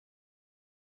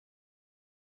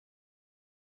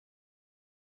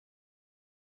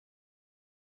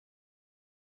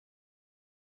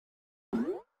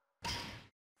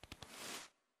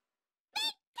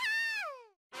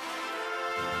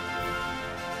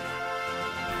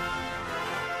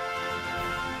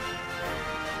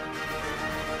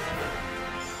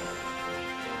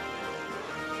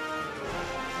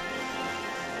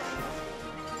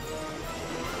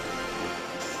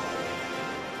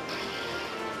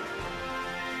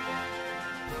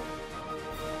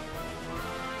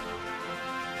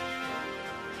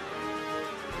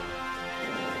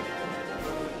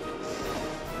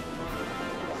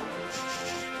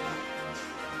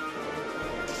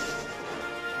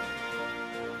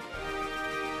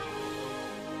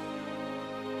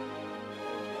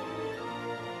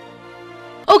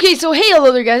Okay, so hey,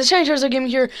 hello there guys, it's Shiny Charizard Gaming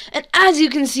here, and as you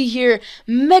can see here,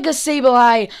 Mega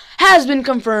Sableye has been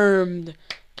confirmed.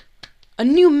 A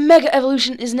new Mega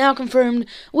Evolution is now confirmed,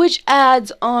 which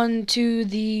adds on to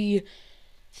the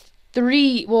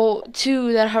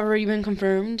two that have already been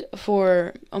confirmed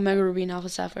for Omega Ruby and Alpha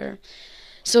Sapphire.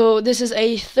 So this is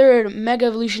a third Mega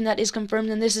Evolution that is confirmed,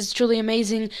 and this is truly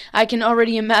amazing. I can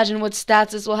already imagine what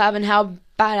stats this will have and how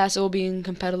badass it will be in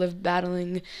competitive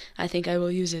battling. I think I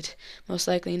will use it, most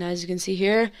likely. And as you can see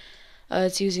here,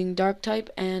 it's using Dark type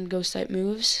and Ghost type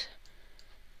moves.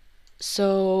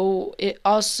 So it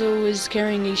also is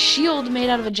carrying a shield made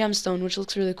out of a gemstone, which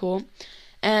looks really cool.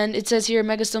 And it says here,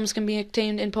 Mega Stones can be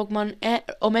obtained in Pokemon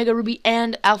Omega Ruby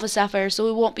and Alpha Sapphire, so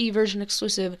it won't be version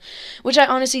exclusive. Which I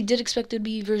honestly did expect it to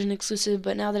be version exclusive,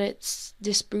 but now that it's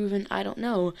disproven, I don't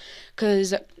know.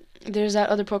 Because there's that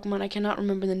other Pokemon, I cannot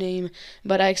remember the name,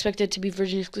 but I expect it to be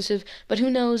version exclusive. But who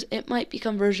knows, it might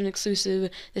become version exclusive.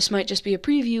 This might just be a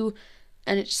preview,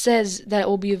 and it says that it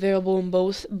will be available in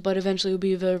both, but eventually it will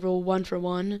be available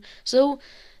 1-for-1. So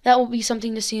that will be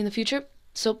something to see in the future.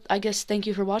 So I guess thank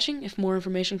you for watching. If more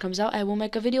information comes out, I will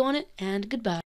make a video on it, and goodbye.